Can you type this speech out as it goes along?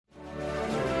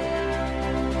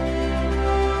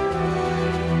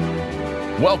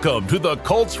Welcome to the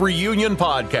Colts Reunion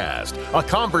Podcast, a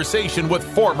conversation with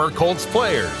former Colts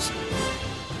players.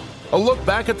 A look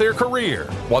back at their career,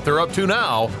 what they're up to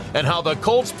now, and how the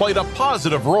Colts played a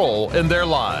positive role in their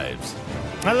lives.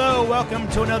 Hello, welcome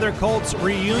to another Colts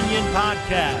Reunion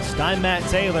Podcast. I'm Matt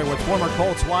Taylor with former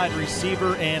Colts wide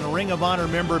receiver and Ring of Honor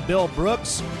member Bill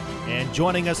Brooks. And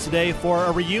joining us today for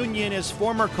a reunion is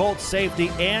former Colts safety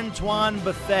Antoine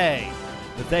Bethea.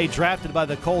 Bethea drafted by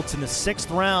the Colts in the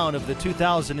 6th round of the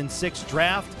 2006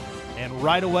 draft, and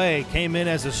right away came in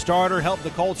as a starter, helped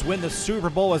the Colts win the Super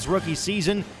Bowl his rookie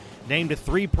season, named to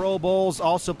 3 Pro Bowls,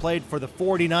 also played for the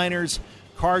 49ers,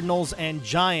 Cardinals, and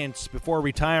Giants before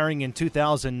retiring in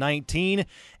 2019.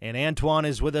 And Antoine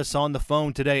is with us on the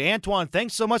phone today. Antoine,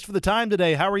 thanks so much for the time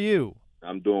today. How are you?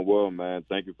 I'm doing well, man.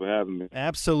 Thank you for having me.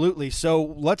 Absolutely. So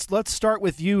let's start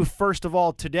with you first of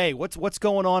all today. What's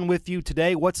going on with you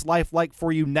today? What's life like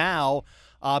for you now,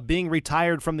 being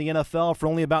retired from the NFL for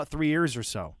only about 3 years or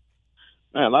so?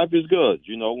 Man, life is good.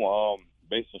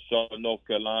 Based in Charlotte, North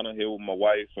Carolina, here with my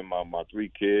wife and my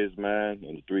 3 kids, man.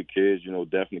 And the 3 kids,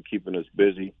 definitely keeping us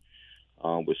busy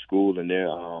with school and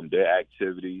their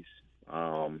activities.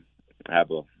 I have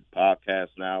a podcast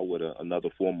now with another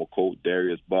former coach,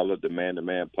 Darius Butler, the Man to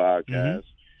Man podcast.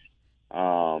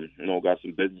 Got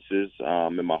some businesses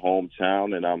in my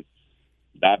hometown, and I'm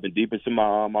diving deep into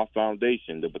my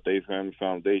foundation, the Bethea Family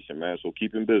Foundation, man. So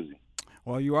keeping busy.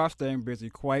 Well, you are staying busy,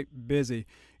 quite busy.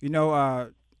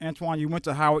 Antoine, you went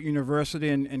to Howard University,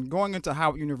 and going into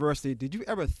Howard University, did you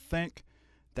ever think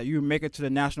that you would make it to the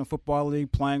National Football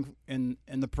League playing in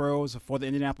the pros for the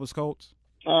Indianapolis Colts?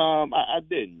 I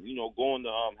didn't. Going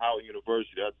to Howard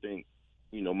University, I think,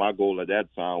 my goal at that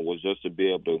time was just to be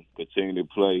able to continue to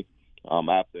play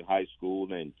after high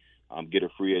school and get a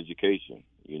free education.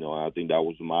 I think that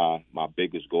was my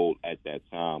biggest goal at that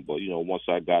time. But, once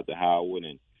I got to Howard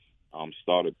and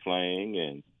started playing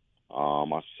and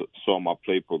I saw my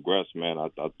play progress, man, I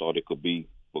thought it could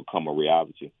become a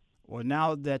reality. Well,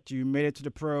 now that you made it to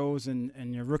the pros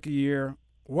in your rookie year,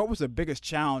 what was the biggest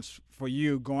challenge for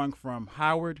you going from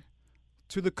Howard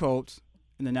to the Colts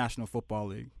in the National Football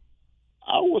League?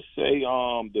 I would say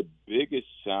the biggest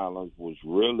challenge was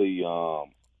really off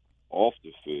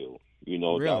the field.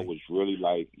 Really? That was really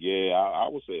I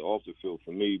would say off the field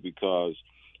for me because,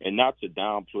 and not to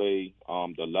downplay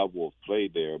the level of play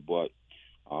there, but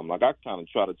I kind of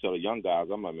try to tell the young guys,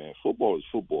 I'm like, man, football is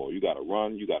football. You got to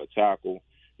run, you got to tackle,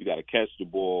 you got to catch the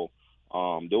ball.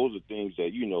 Those are things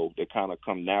that that kind of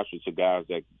come natural to guys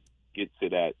that get to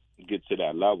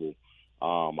that level.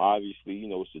 Obviously,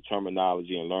 it's the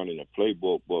terminology and learning the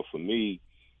playbook. But for me,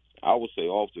 I would say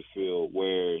off the field,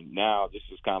 where now this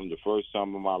is kind of the first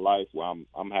time in my life where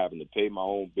I'm having to pay my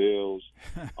own bills,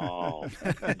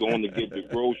 going to get the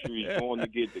groceries, going to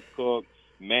get the cook,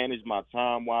 manage my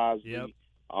time wisely. Yep.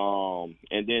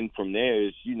 And then from there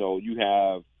is you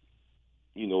have.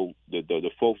 The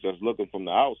folks that's looking from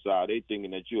the outside, they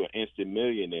thinking that you're an instant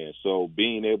millionaire. So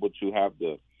being able to have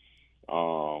to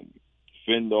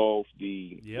fend off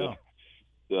the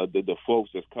folks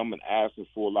that's coming asking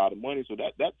for a lot of money, so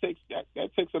that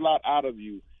takes a lot out of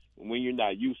you when you're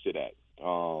not used to that.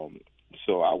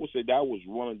 So I would say that was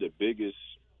one of the biggest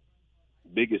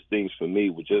things for me,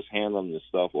 was just handling the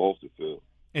stuff off the field.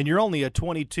 And you're only a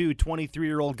 22,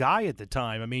 23-year-old guy at the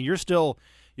time. I mean, you're still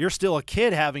a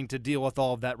kid having to deal with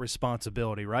all of that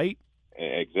responsibility, right?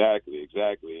 Exactly.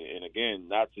 And again,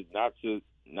 not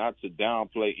to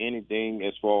downplay anything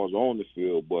as far as on the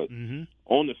field, but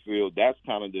on the field, that's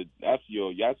kind of that's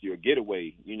your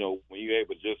getaway. When you're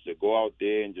able just to go out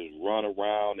there and just run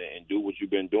around and do what you've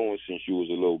been doing since you was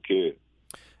a little kid.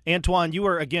 Antoine, you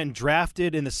were, again,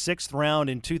 drafted in the 6th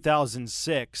round in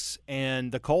 2006,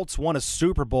 and the Colts won a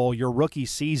Super Bowl your rookie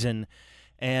season,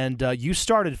 and you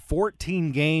started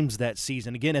 14 games that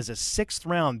season, again, as a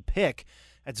 6th-round pick.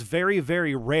 That's very,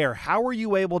 very rare. How were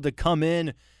you able to come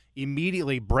in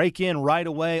immediately, break in right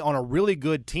away on a really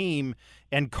good team,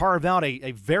 and carve out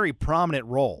a very prominent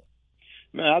role?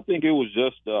 Man, I think it was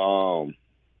just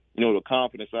the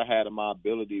confidence I had in my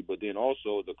ability, but then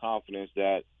also the confidence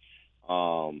that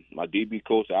my DB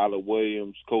coach, Allen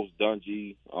Williams, Coach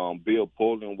Dungy, Bill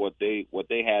Poland, what they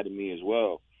had in me as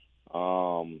well.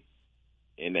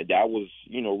 And that was,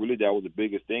 really that was the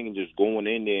biggest thing, and just going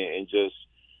in there and just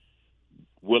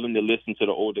willing to listen to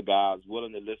the older guys,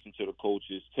 willing to listen to the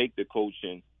coaches, take the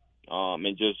coaching,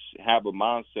 and just have a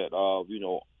mindset of,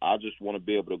 I just want to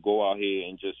be able to go out here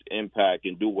and just impact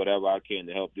and do whatever I can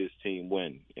to help this team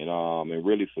win. And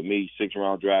really for me,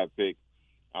 6th-round draft pick,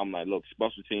 I'm like, look,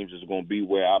 special teams is going to be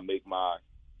where I make my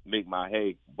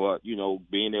hay. But,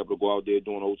 being able to go out there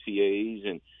doing OTAs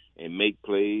and and make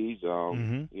plays.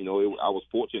 You know, I was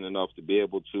fortunate enough to be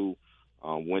able to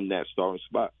win that starting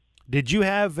spot. Did you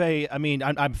have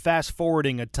I'm fast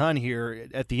forwarding a ton here.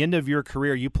 At the end of your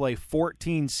career, you play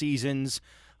 14 seasons,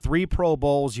 3 Pro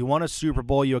Bowls, you won a Super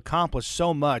Bowl, you accomplished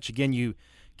so much. Again, you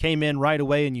came in right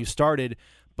away and you started.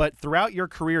 But throughout your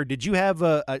career, did you have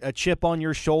a chip on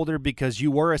your shoulder because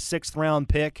you were a 6th-round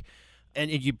pick and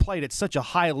you played at such a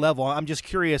high level? I'm just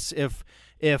curious if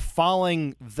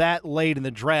falling that late in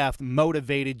the draft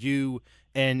motivated you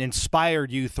and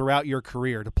inspired you throughout your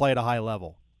career to play at a high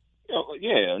level.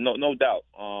 Yeah, no doubt.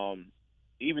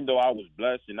 Even though I was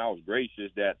blessed and I was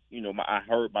gracious that, you know, I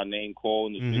heard my name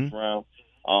called in the 6th round,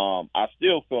 I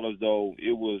still felt as though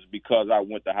it was because I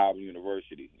went to Howard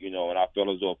University, you know, and I felt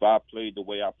as though if I played the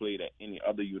way I played at any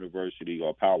other university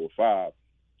or Power 5,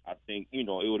 I think, you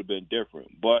know, it would have been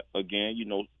different. But, again, you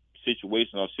know,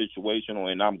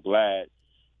 situational, and I'm glad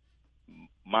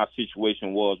my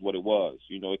situation was what it was.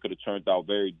 You know, it could have turned out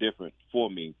very different for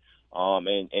me.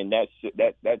 And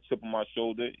that chip on my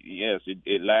shoulder, yes,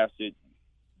 it lasted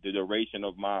the duration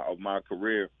of my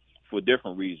career for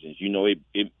different reasons. You know,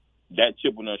 that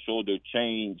chip on our shoulder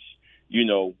changed. You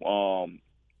know,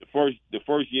 the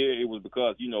first year it was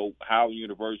because, you know, Howard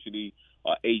University,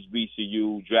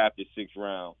 HBCU drafted 6th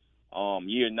round.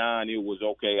 Year 9 it was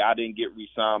okay. I didn't get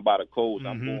re-signed by the coach.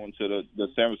 I'm going to the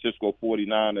San Francisco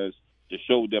 49ers. To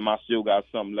show them I still got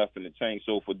something left in the tank.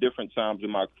 So for different times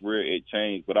in my career, it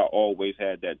changed, but I always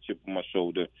had that chip on my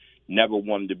shoulder. Never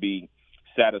wanted to be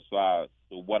satisfied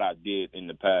with what I did in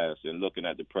the past and looking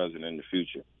at the present and the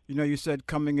future. You know, you said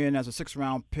coming in as a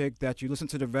 6th-round pick that you listened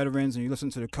to the veterans and you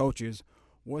listened to the coaches.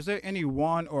 Was there any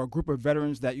one or a group of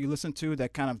veterans that you listened to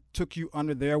that kind of took you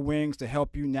under their wings to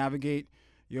help you navigate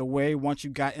your way once you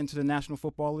got into the National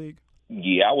Football League?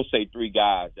 Yeah, I would say 3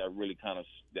 guys that really kind of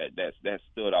that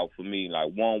stood out for me.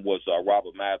 Like, one was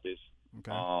Robert Mathis.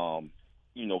 Okay.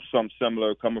 You know, some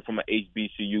similar, coming from an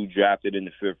HBCU, drafted in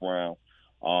the 5th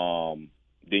round.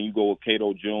 Then you go with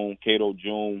Cato June. Cato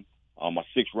June, a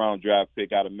 6th-round draft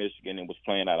pick out of Michigan and was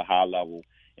playing at a high level.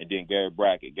 And then Gary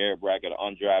Brackett. Gary Brackett,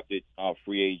 an undrafted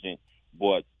free agent,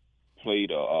 but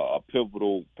played a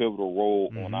pivotal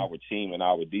role on our team and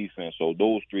our defense. So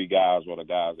those 3 guys are the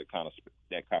guys that kind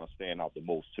of stand out the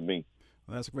most to me.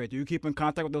 Well, that's great. Do you keep in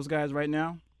contact with those guys right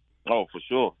now? Oh, for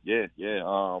sure. Yeah. You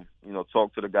know,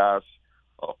 talk to the guys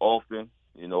often.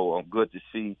 You know, I'm good to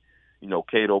see, you know,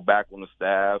 Cato back on the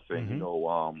staff, and you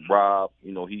know, Rob.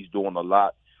 You know, he's doing a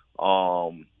lot.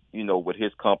 You know, with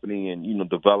his company and, you know,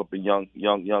 developing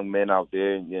young men out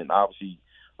there, and obviously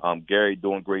Gary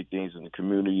doing great things in the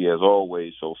community as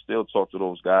always. So still talk to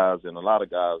those guys and a lot of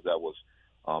guys that was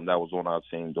on our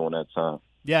team during that time.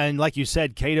 Yeah, and like you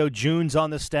said, Cato June's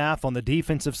on the staff on the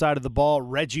defensive side of the ball.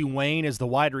 Reggie Wayne is the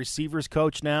wide receivers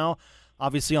coach now,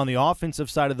 obviously on the offensive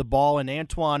side of the ball. And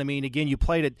Antoine, I mean, again, you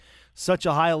played at such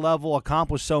a high level,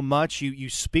 accomplished so much. You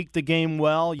speak the game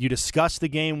well. You discuss the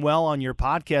game well on your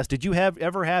podcast. Did you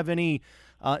ever have any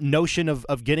notion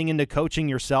of getting into coaching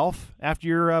yourself after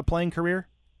your playing career?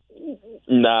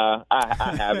 Nah,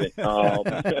 I haven't.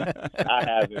 I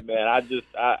haven't, man.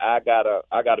 I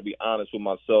gotta be honest with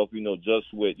myself. You know,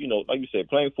 just with, you know, like you said,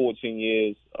 playing 14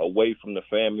 years away from the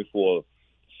family for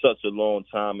such a long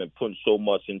time and putting so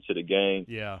much into the game.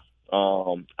 Yeah.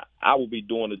 I would be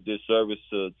doing a disservice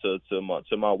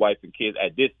to my wife and kids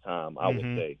at this time. I would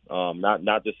say,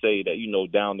 not to say that, you know,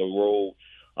 down the road,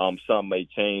 something may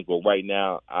change, but right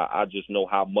now, I just know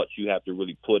how much you have to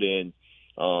really put in.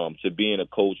 To being a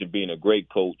coach and being a great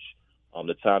coach,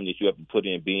 the time that you have to put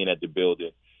in being at the building.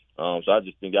 So I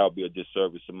just think that would be a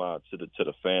disservice to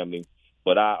the family.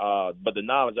 But the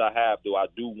knowledge I have, though, I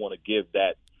do want to give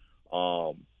that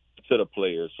to the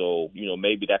players. So, you know,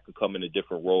 maybe that could come in a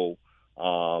different role,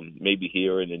 maybe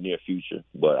here in the near future.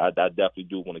 But I definitely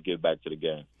do want to give back to the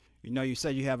game. You know, you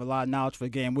said you have a lot of knowledge for the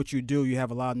game. What you do, you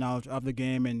have a lot of knowledge of the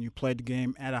game, and you play the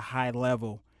game at a high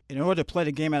level. In order to play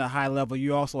the game at a high level,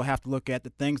 you also have to look at the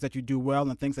things that you do well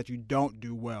and the things that you don't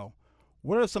do well.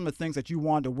 What are some of the things that you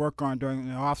wanted to work on during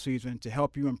the offseason to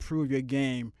help you improve your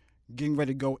game, getting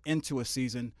ready to go into a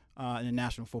season in the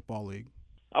National Football League?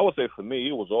 I would say for me,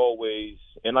 it was always,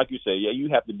 and like you say, yeah, you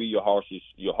have to be your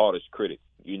hardest critic.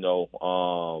 You know,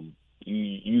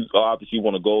 you obviously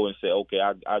want to go and say, okay,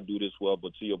 I do this well,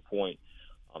 but to your point,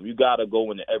 you got to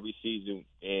go into every season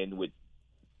and with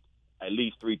at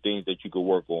least 3 things that you could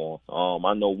work on.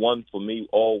 I know one for me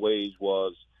always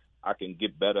was I can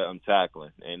get better on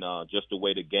tackling. And just the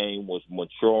way the game was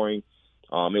maturing, it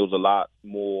was a lot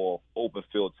more open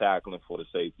field tackling for the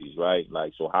safeties, right?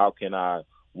 Like, so how can I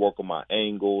work on my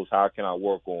angles? How can I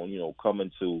work on, you know,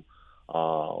 coming to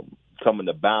coming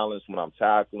to balance when I'm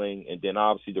tackling, and then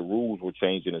obviously the rules were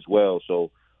changing as well.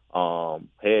 So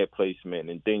head placement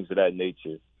and things of that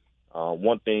nature.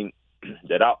 One thing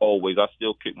that I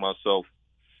still kick myself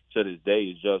to this day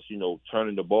is just,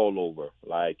 turning the ball over,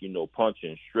 like,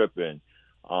 punching, stripping,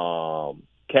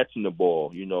 catching the ball,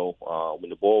 when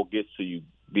the ball gets to you,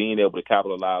 being able to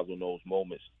capitalize on those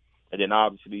moments. And then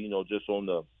obviously, just on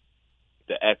the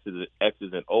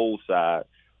X's and O's side,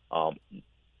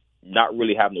 not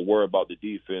really having to worry about the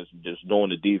defense, just knowing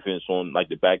the defense on like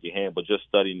the back of your hand, but just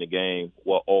studying the game,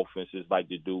 what offenses like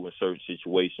to do in certain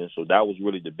situations. So that was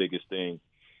really the biggest thing.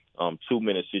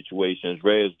 2-minute situations,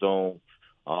 red zone,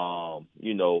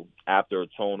 after a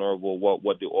turnover,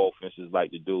 what the offenses like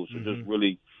to do. So just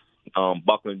really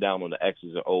buckling down on the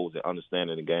X's and O's and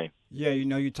understanding the game. Yeah,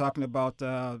 you're talking about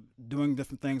doing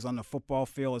different things on the football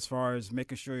field as far as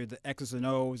making sure the X's and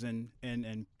O's and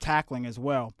tackling as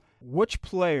well. Which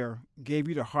player gave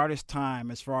you the hardest time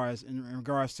as far as in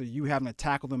regards to you having to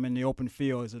tackle them in the open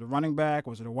field? Is it a running back?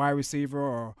 Was it a wide receiver?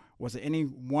 Or was it any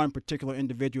one particular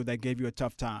individual that gave you a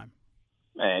tough time?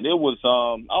 Man, it was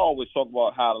I always talk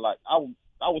about how to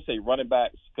I would say running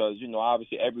backs because,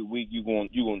 obviously every week you're going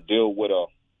to deal with a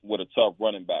tough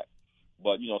running back.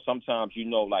 But, sometimes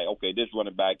okay, this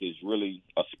running back is really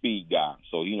a speed guy.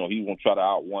 So, he's going to try to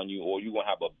outrun you, or you're going to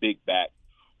have a big back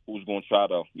who's going to try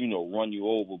to, run you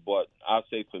over. But I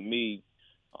say for me,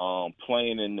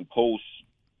 playing in the post,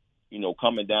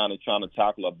 coming down and trying to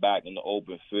tackle a back in the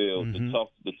open field,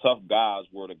 the tough guys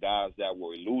were the guys that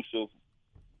were elusive,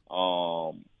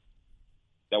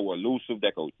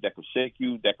 that could shake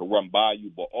you, that could run by you,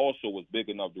 but also was big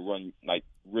enough to run, like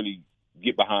really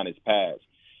get behind his pads.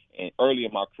 And early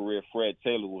in my career, Fred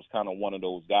Taylor was kind of one of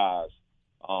those guys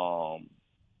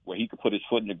where he could put his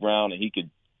foot in the ground and he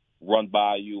could run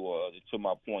by you, or to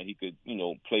my point, he could,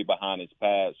 play behind his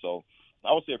pads. So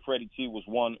I would say Freddie T was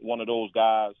one of those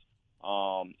guys.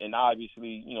 And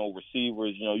obviously,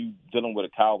 receivers, you dealing with a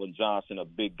Calvin Johnson, a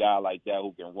big guy like that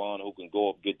who can run, who can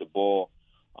go up, get the ball.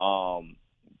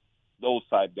 Those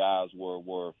type guys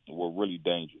were really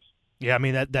dangerous. Yeah, I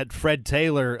mean, that Fred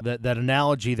Taylor, that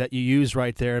analogy that you use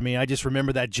right there, I mean, I just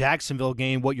remember that Jacksonville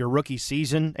game, your rookie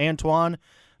season, Antoine,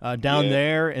 down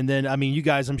there. And then, I mean, you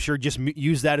guys, I'm sure, just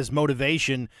use that as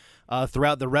motivation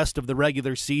throughout the rest of the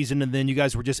regular season. And then you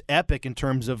guys were just epic in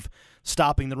terms of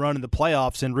stopping the run in the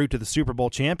playoffs en route to the Super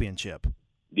Bowl championship.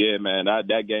 Yeah, man,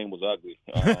 that game was ugly.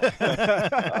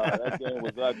 That game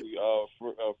was ugly.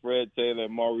 Fred Taylor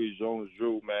and Maurice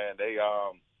Jones-Drew, man, they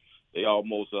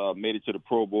almost made it to the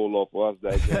Pro Bowl off of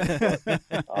us that game.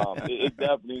 We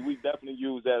definitely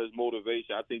used that as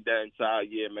motivation. I think that entire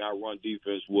year, man, our run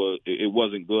defense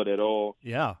wasn't good at all.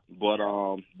 Yeah. But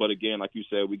again, like you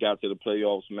said, we got to the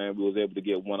playoffs, man. We was able to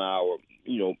get one of our,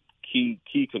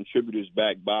 key contributors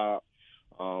back during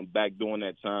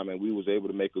that time, and we was able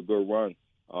to make a good run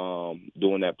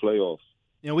during that playoffs.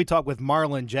 We talked with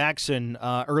Marlon Jackson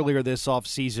earlier this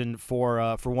offseason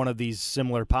for one of these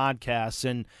similar podcasts,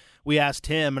 and we asked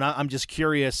him, and I'm just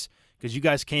curious because you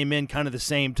guys came in kind of the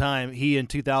same time, he in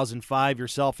 2005,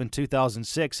 yourself in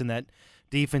 2006, in that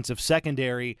defensive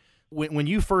secondary. When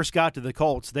you first got to the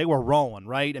Colts, they were rolling,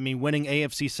 right? I mean, winning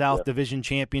AFC South Division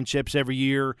championships every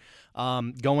year,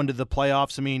 going to the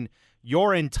playoffs. I mean,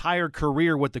 your entire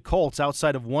career with the Colts,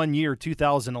 outside of 1 year,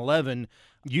 2011,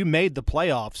 you made the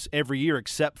playoffs every year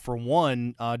except for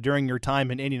one during your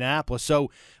time in Indianapolis. So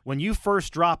when you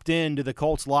first dropped into the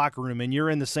Colts locker room and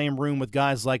you're in the same room with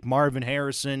guys like Marvin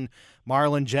Harrison,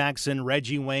 Marlon Jackson,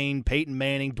 Reggie Wayne, Peyton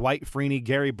Manning, Dwight Freeney,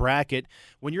 Gary Brackett,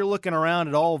 when you're looking around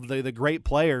at all of the great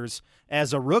players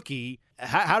as a rookie,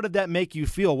 how did that make you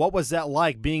feel? What was that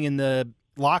like being in the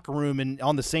locker room and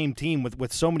on the same team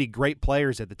with so many great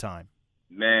players at the time?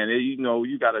 Man,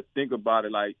 you got to think about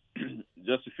it like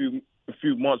just a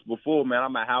few months before, man,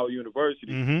 I'm at Howard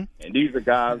University, and these are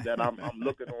guys that I'm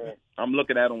looking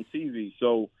at on TV.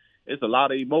 So it's a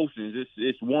lot of emotions.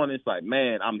 It's like,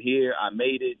 man, I'm here, I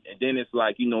made it, and then it's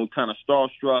like, kind of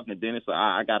starstruck, and then it's like,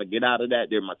 I got to get out of that.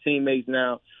 They're my teammates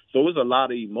now. So it's a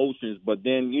lot of emotions. But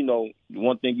then,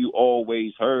 one thing you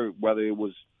always heard, whether it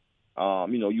was,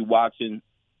 you watching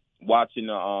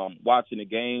the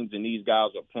games and these guys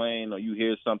are playing, or you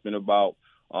hear something about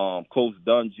Coach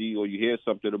Dungy, or you hear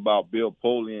something about Bill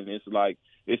Polian, it's like,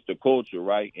 it's the culture,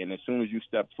 right? And as soon as you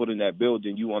step foot in that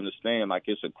building, you understand, like,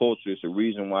 it's a culture. It's a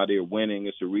reason why they're winning.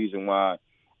 It's a reason why,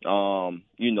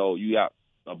 you got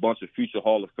a bunch of future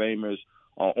Hall of Famers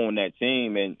on that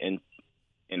team. And in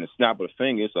the snap of the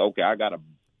finger, it's okay, I gotta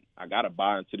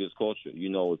buy into this culture.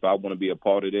 If I want to be a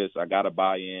part of this, I got to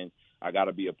buy in. I got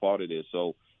to be a part of this.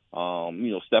 So,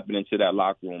 stepping into that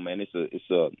locker room, man, it's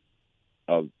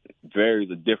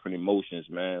varies of different emotions,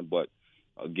 man. But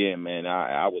again, man,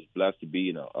 I was blessed to be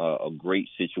in a great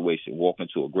situation, walk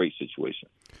into a great situation.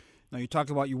 Now, you talked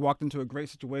about you walked into a great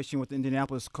situation with the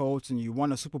Indianapolis Colts and you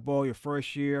won a Super Bowl your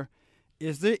first year.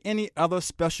 Is there any other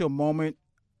special moment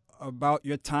about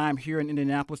your time here in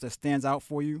Indianapolis that stands out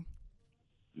for you?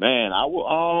 Man, I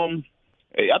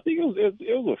think it was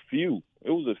a few. It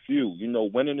was a few. You know,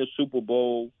 winning the Super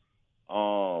Bowl,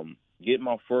 getting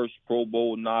my first Pro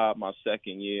Bowl nod my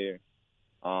second year,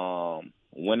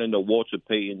 winning the Walter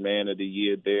Payton Man of the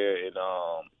Year there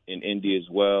in Indy as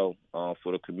well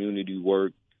for the community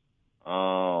work.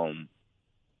 And,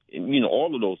 you know,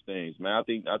 all of those things, man.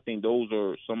 I think those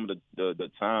are some of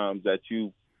the times that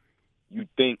you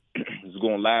think is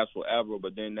going to last forever,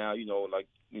 but then now, you know, like,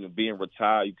 you know, being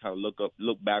retired, you kind of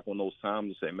look back on those times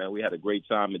and say, man, we had a great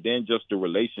time. And then just the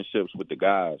relationships with the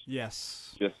guys.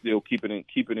 Yes. Just still keeping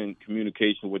in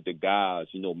communication with the guys.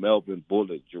 You know, Melvin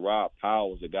Bullock, Gerard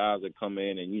Powers, the guys that come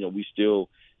in, and, you know, we still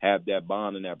have that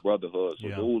bond and that brotherhood. So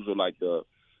those are like the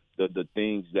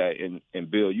things that,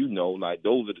 and Bill, you know, like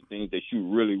those are the things that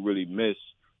you really, really miss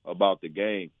about the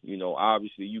game. You know,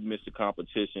 obviously you miss the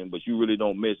competition, but you really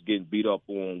don't miss getting beat up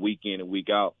on week in and week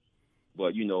out.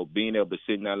 But, you know, being able to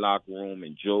sit in that locker room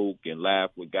and joke and laugh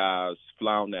with guys,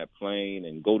 fly on that plane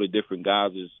and go to different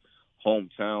guys'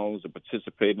 hometowns and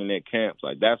participate in their camps,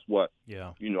 like that's what,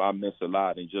 you know, I miss a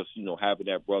lot. And just, you know, having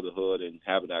that brotherhood and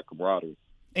having that camaraderie.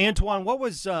 Antoine, what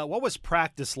was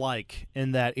practice like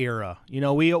in that era? You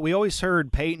know, we always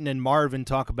heard Peyton and Marvin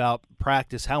talk about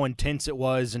practice, how intense it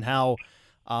was, and how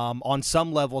on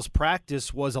some levels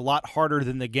practice was a lot harder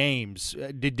than the games.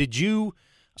 Did you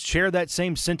share that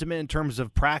same sentiment in terms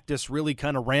of practice really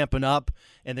kind of ramping up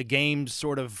and the games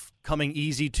sort of coming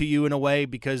easy to you in a way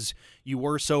because you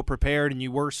were so prepared and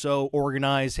you were so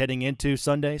organized heading into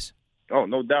Sundays? Oh,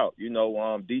 no doubt. You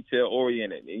know,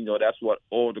 detail-oriented. You know, that's what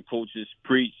all the coaches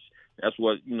preach. That's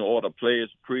what, you know, all the players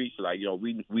preach. Like, you know,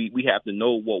 we have to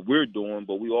know what we're doing,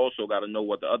 but we also got to know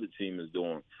what the other team is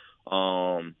doing.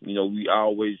 You know, I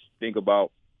always think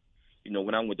about, you know,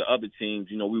 when I'm with the other teams,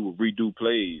 you know, we would redo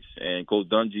plays. And Coach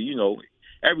Dungy, you know,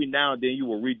 every now and then you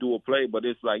will redo a play, but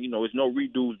it's like, you know, it's no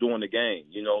redos during the game,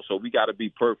 you know, so we got to be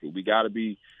perfect. We got to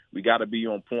be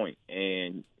on point.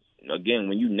 And, again,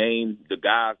 when you name the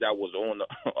guys that was on the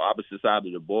opposite side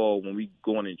of the ball when we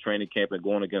going in training camp and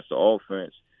going against the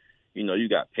offense, you know, you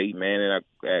got Peyton Manning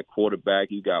at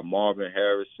quarterback, you got Marvin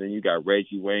Harrison, you got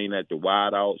Reggie Wayne at the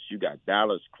wideouts, you got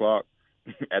Dallas Clark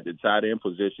at the tight end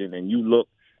position, and you look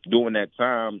during that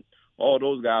time, all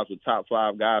those guys were top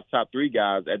 5 guys, top 3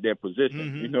 guys at their position.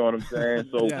 Mm-hmm. You know what I'm saying?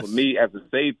 So yes. For me as a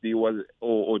safety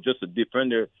or just a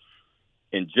defender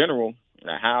in general,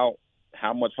 how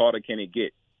much harder can it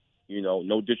get? You know,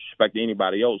 no disrespect to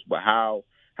anybody else, but how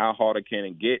harder can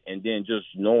it get? And then just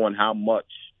knowing how much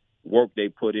work they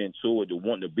put into it to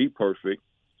want to be perfect,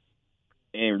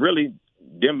 and really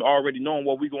them already knowing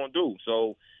what we're going to do.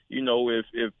 So, you know, if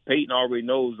Peyton already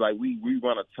knows, like, we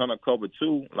run a ton of cover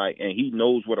too, like, and he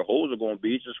knows where the holes are going to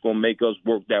be, it's just going to make us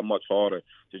work that much harder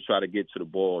to try to get to the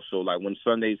ball. So, like, when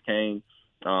Sundays came,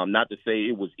 not to say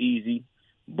it was easy,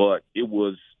 but it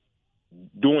was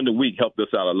during the week helped us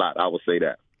out a lot. I would say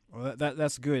that. Well,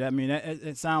 that's good. I mean,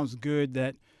 it sounds good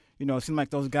that, you know, it seemed like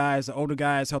those guys, the older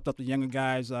guys, helped up the younger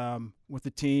guys with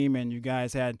the team, and you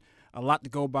guys had a lot to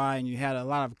go by, and you had a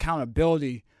lot of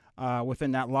accountability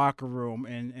within that locker room.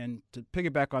 And to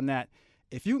piggyback on that,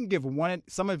 if you can give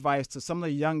some advice to some of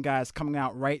the young guys coming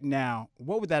out right now,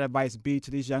 what would that advice be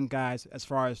to these young guys as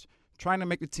far as trying to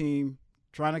make the team,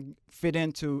 trying to fit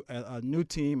into a new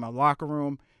team, a locker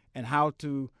room, and how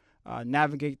to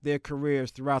navigate their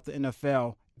careers throughout the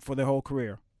NFL for their whole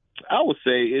career? I would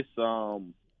say it's a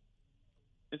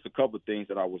couple of things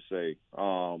that I would say.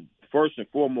 First and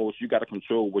foremost, you got to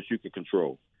control what you can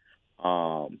control.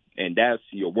 And that's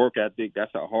your work ethic.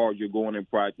 That's how hard you're going in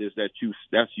practice. That's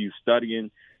you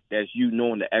studying. That's you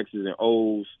knowing the X's and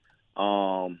O's.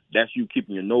 That's you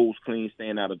keeping your nose clean,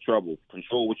 staying out of trouble.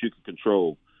 Control what you can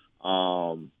control.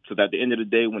 So that at the end of the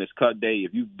day, when it's cut day,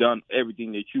 if you've done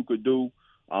everything that you could do,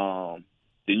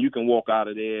 then you can walk out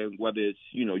of there, whether it's,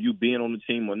 you know, you being on the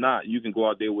team or not, you can go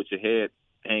out there with your head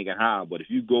hanging high. But if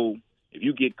you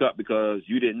get cut because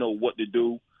you didn't know what to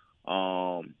do,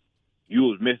 you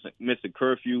was missing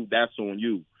curfew, that's on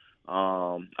you.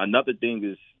 Another thing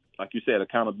is, like you said,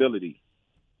 accountability.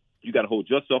 You got to hold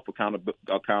yourself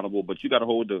accountable, but you got to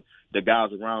hold the guys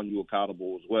around you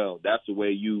accountable as well. That's the way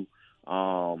you're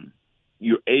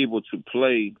able to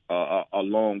play a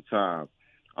long time.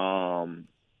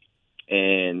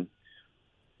 And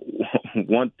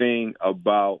one thing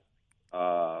about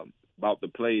the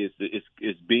play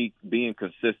is being being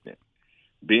consistent.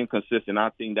 Being consistent, I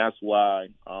think that's why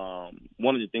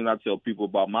one of the things I tell people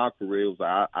about my career was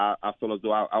I feel as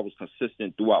though I was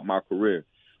consistent throughout my career.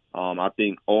 I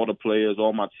think all the players,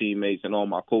 all my teammates, and all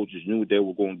my coaches knew they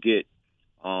were going to get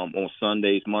on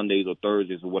Sundays, Mondays, or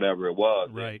Thursdays, or whatever it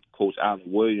was. Right. And Coach Allen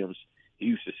Williams, he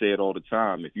used to say it all the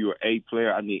time. If you're an A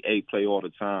player, I need A play all the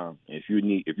time. If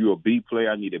you're a B player,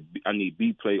 I need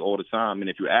B play all the time. And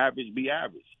if you're average, be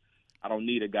average. I don't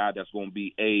need a guy that's going to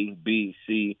be A, B,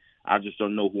 C. I just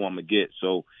don't know who I'm gonna get.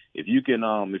 So if you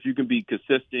can be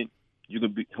consistent, you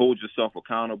can hold yourself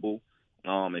accountable.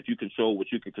 If you control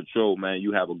what you can control, man,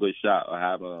 you have a good shot or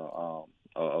have a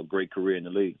great career in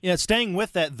the league. Yeah, staying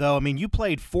with that, though, I mean, you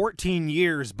played 14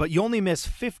 years, but you only missed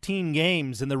 15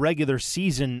 games in the regular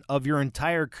season of your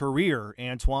entire career,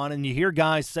 Antoine. And you hear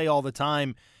guys say all the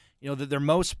time, you know, that they're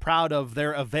most proud of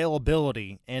their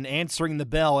availability and answering the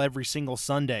bell every single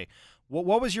Sunday.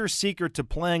 What was your secret to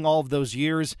playing all of those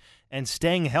years and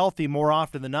staying healthy more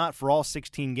often than not for all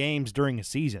 16 games during a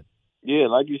season? Yeah,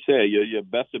 like you said, your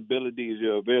best ability is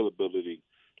your availability.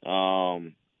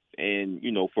 And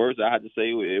you know, first I had to say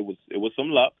it was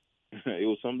some luck. It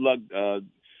was some luck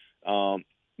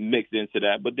mixed into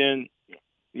that. But then,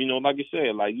 you know, like you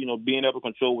said, like, you know, being able to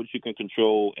control what you can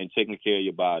control and taking care of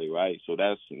your body, right? So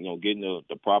that's, you know, getting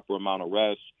the proper amount of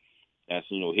rest. That's,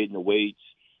 you know, hitting the weights.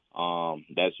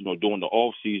 That's, you know, during the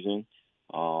off season,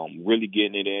 really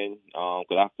getting it in,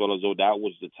 because I felt as though that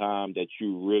was the time that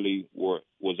you really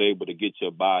was able to get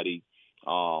your body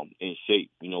in shape.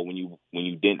 You know, when you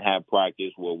didn't have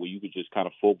practice, where you could just kind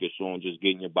of focus on just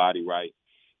getting your body right.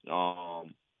 You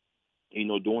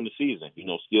know, during the season, you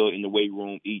know, still in the weight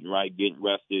room, eating right, getting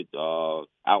rested,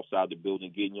 outside the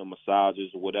building, getting your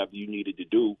massages or whatever you needed to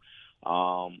do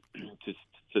to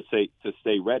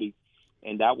stay ready.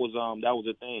 And that was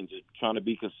the thing, just trying to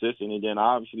be consistent, and then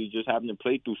obviously just having to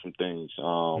play through some things.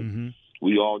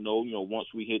 We all know, you know,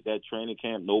 once we hit that training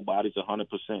camp, nobody's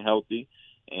 100% healthy,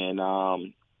 and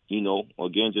you know,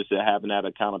 again, just having that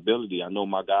accountability. I know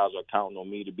my guys are counting on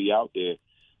me to be out there,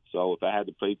 so if I had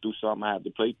to play through something, I had to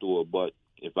play through it. But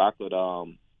if I could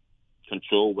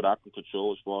control what I can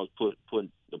control as far as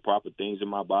putting the proper things in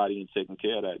my body and taking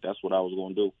care of that, that's what I was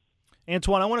going to do.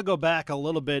 Antoine, I want to go back a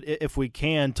little bit, if we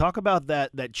can. Talk about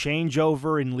that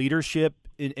changeover in leadership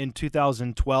in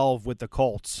 2012 with the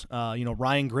Colts. You know,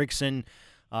 Ryan Grigson,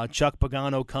 Chuck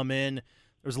Pagano come in.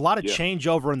 There's a lot of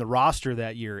changeover in the roster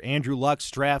that year. Andrew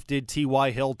Luck's drafted, T.Y.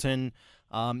 Hilton,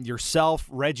 yourself,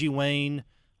 Reggie Wayne,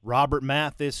 Robert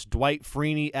Mathis, Dwight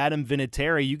Freeney, Adam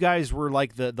Vinatieri. You guys were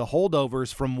like the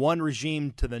holdovers from one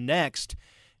regime to the next,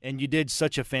 and you did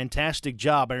such a fantastic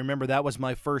job. I remember that was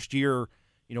my first year,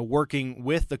 you know, working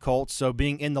with the Colts, so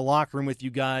being in the locker room with you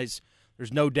guys,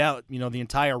 there's no doubt, you know, the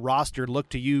entire roster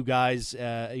looked to you guys,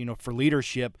 you know, for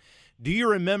leadership. Do you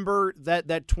remember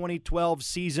that 2012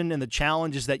 season and the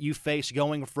challenges that you faced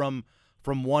going from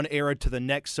one era to the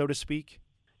next, so to speak?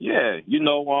 Yeah, you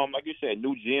know, like you said,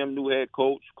 new GM, new head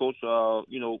coach,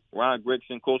 you know, Ryan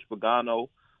Grigson, Coach Pagano.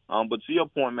 But to your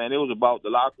point, man, it was about the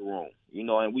locker room, you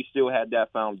know, and we still had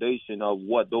that foundation of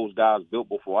what those guys built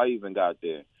before I even got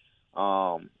there.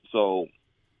 So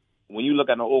when you look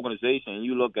at an organization and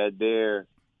you look at their,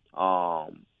 I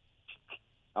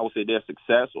would say their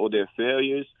success or their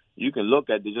failures, you can look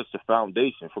at just the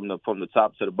foundation from the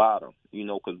top to the bottom, you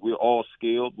know, because we're all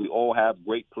skilled. We all have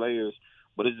great players,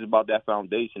 but it's just about that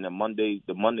foundation, the Monday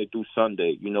through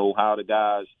Sunday, you know, how the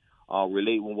guys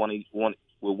relate with one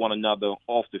another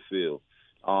off the field.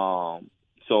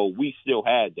 So we still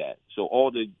had that. So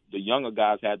all the younger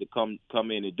guys had to come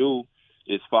in and do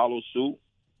is follow suit,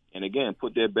 and again,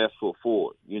 put their best foot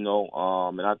forward, you know.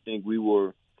 And I think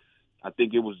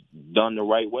it was done the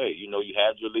right way. You know, you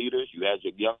had your leaders, you had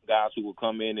your young guys who would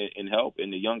come in and help,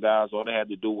 and the young guys, all they had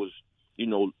to do was, you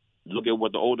know, look at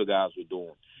what the older guys were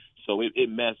doing. So it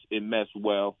messed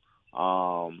well,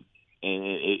 and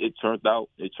it turned out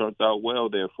well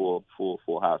there for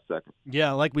a hot second.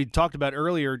 Yeah, like we talked about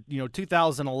earlier, you know,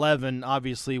 2011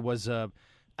 obviously was a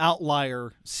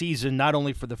outlier season, not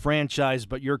only for the franchise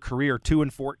but your career.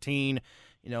 2-14,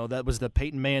 you know, that was the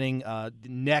Peyton Manning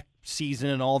neck season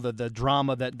and all the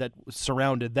drama that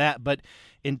surrounded that. But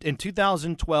in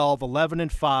 2012,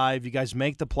 11-5, you guys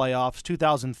make the playoffs.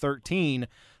 2013,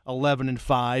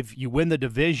 11-5, you win the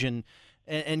division.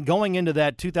 And going into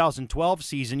that 2012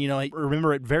 season, you know, I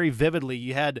remember it very vividly.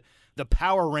 You had the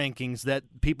power rankings that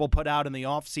people put out in the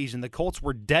offseason. The Colts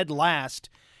were dead last,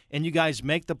 and you guys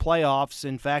make the playoffs.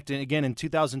 In fact, and again, in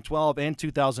 2012 and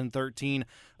 2013,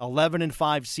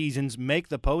 11-5 seasons, make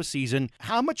the postseason.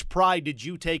 How much pride did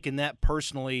you take in that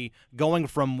personally, going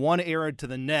from one era to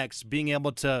the next, being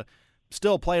able to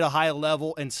still play at a high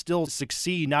level and still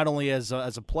succeed not only as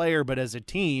a player but as a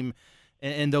team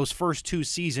in those first 2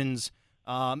 seasons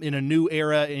in a new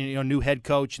era, and, a new head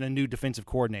coach and a new defensive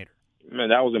coordinator? Man,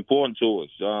 that was important to us.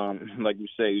 Like you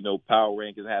say, power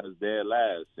rankings had us dead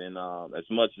last. And as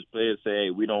much as players say, hey,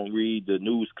 we don't read the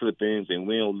news clippings and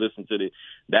we don't listen to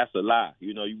that's a lie.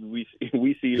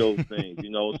 We see those things,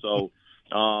 So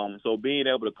so being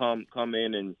able to come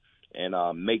in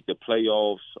and make the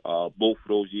playoffs both of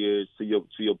those years, to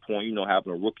your point,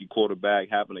 having a rookie quarterback,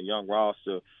 having a young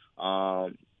roster,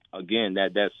 again,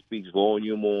 that speaks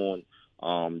volume on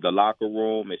the locker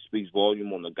room. It speaks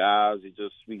volume on the guys. It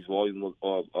just speaks volume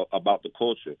about the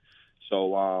culture.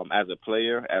 So as a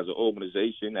player, as an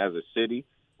organization, as a city,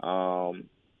 I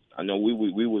know we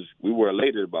were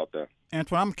elated about that.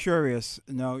 Antoine, I'm curious.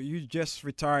 You just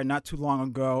retired not too long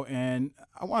ago, and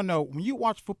I want to know, when you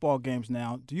watch football games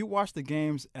now, do you watch the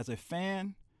games as a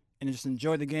fan and just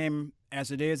enjoy the game as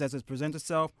it is, as it presents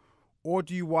itself? Or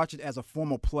do you watch it as a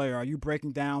former player? Are you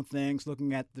breaking down things,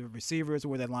 looking at the receivers,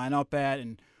 where they line up at,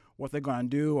 and what they're going to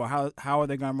do, or how are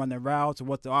they going to run their routes, or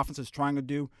what the offense is trying to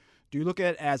do? Do you look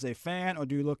at it as a fan, or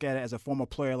do you look at it as a former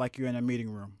player like you're in a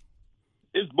meeting room?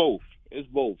 It's both.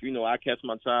 I catch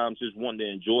my time just wanting to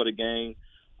enjoy the game.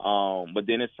 But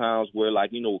then it's times where,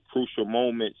 crucial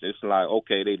moments, it's like,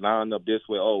 okay, they lined up this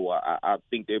way. Oh, I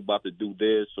think they're about to do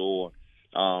this, or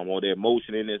they're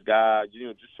motioning this guy,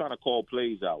 just trying to call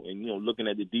plays out and, looking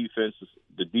at the defense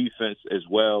as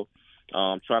well,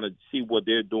 trying to see what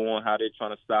they're doing, how they're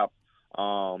trying to stop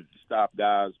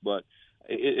guys. But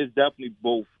it's definitely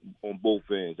both on both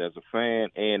ends, as a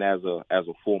fan and as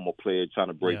a former player trying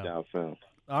to break down film.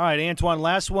 All right, Antoine,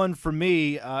 last one for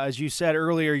me. As you said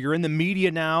earlier, you're in the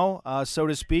media now, so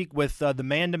to speak, with the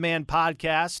Man-to-Man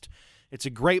podcast. It's a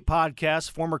great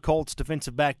podcast. Former Colts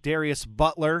defensive back Darius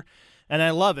Butler. And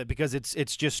I love it because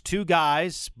it's just 2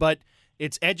 guys, but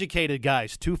it's educated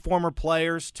guys, 2 former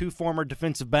players, 2 former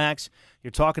defensive backs.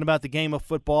 You're talking about the game of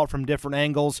football from different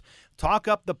angles. Talk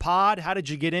up the pod. How did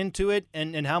you get into it,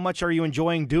 and how much are you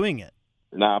enjoying doing it?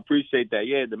 I appreciate that.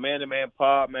 Yeah, the Man-to-Man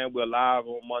pod, man, we're live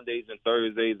on Mondays and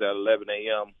Thursdays at 11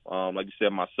 a.m. Like you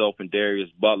said, myself and Darius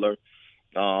Butler.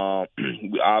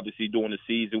 We obviously during the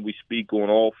season, we speak on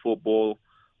all football.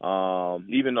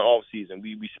 Even the off season,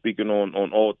 we speaking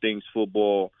on all things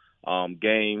football,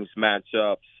 games,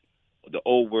 matchups, the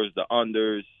overs, the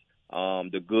unders,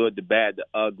 the good, the bad, the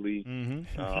ugly.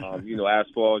 Mm-hmm. As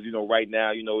far as right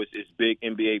now, it's big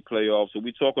NBA playoffs, so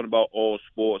we're talking about all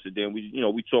sports, and then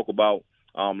we talk about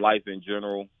life in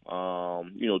general.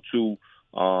 2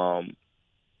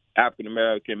 African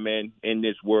American men in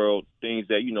this world, things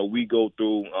that we go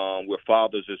through. We're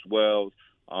fathers as well.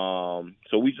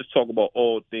 So we just talk about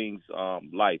all things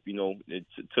life,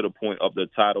 to the point of the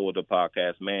title of the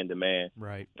podcast, Man to Man.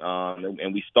 Right.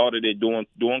 And we started it during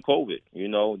COVID.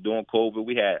 During COVID,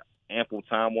 we had ample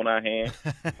time on our hands,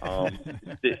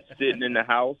 sitting in the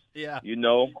house. Yeah. And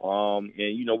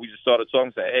we just started talking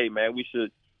and said, hey, man, we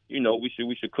should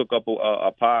cook up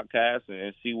a podcast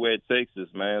and see where it takes us,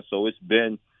 man. So it's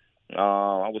been,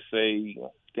 I would say, I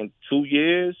think 2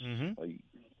 years.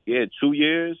 Mm-hmm. 2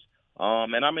 years.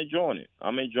 And I'm enjoying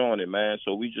it, man.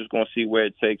 So we just gonna see where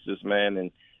it takes us,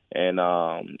 man,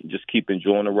 and just keep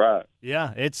enjoying the ride.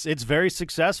 Yeah, it's very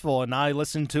successful, and I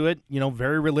listen to it,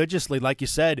 very religiously. Like you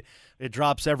said, it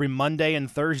drops every Monday and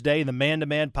Thursday. The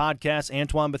Man-to-Man podcast,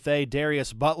 Antoine Bethea,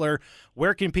 Darius Butler.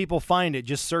 Where can people find it?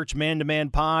 Just search Man-to-Man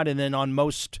Pod, and then on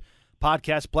most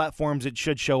podcast platforms, it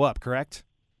should show up. Correct?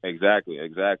 Exactly.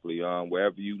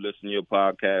 Wherever you listen to your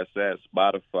podcast at,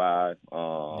 Spotify,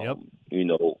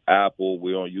 Apple,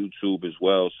 we're on YouTube as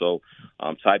well. So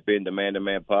type in the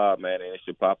Man-to-Man Pod, man, and it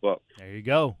should pop up. There you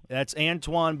go. That's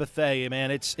Antoine Bethea, man.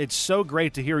 It's so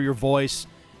great to hear your voice.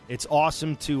 It's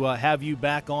awesome to have you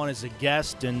back on as a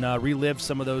guest and relive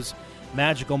some of those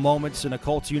magical moments in a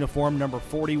Colts uniform, number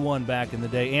 41 back in the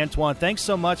day. Antoine, thanks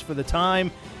so much for the time.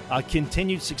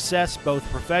 Continued success both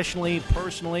professionally,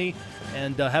 personally,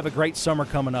 and have a great summer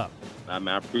coming up. I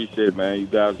appreciate it, man. You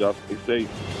guys, y'all stay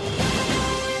safe.